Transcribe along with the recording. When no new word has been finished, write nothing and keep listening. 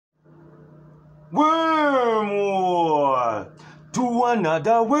Wormhole to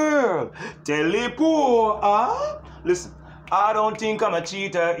another world. Teleport. Listen. I don't think I'm a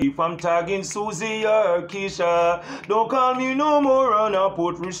cheater if I'm tagging Susie or Keisha. Don't call me no more and I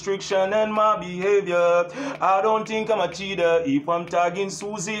put restriction on my behavior. I don't think I'm a cheater if I'm tagging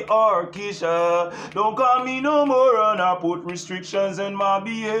Susie or Keisha. Don't call me no more and I put restrictions on my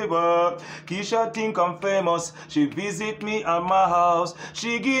behavior. Keisha think I'm famous. She visit me at my house.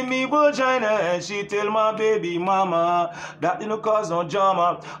 She give me vagina and she tell my baby mama that didn't cause no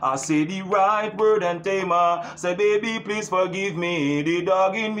drama. I say the right word and tame her. Say baby please forgive me, the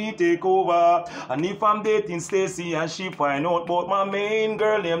dog in me take over. And if I'm dating Stacy and she find out about my main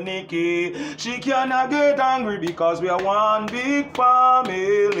girl named Nikki, she cannot get angry because we are one big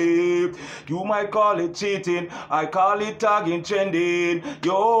family. You might call it cheating, I call it tagging trending.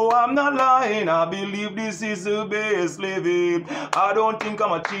 Yo, I'm not lying, I believe this is the best living. I don't think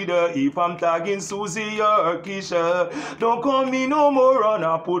I'm a cheater if I'm tagging Susie or Keisha. Don't call me no more and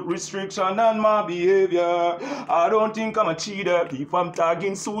I put restriction on my behavior. I don't think I'm a cheater if I'm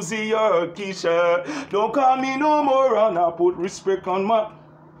tagging Susie or Keisha. Don't call me no more and I put respect on my...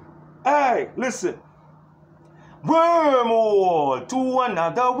 Hey, listen. Wormhole to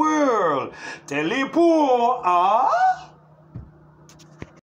another world. Teleport.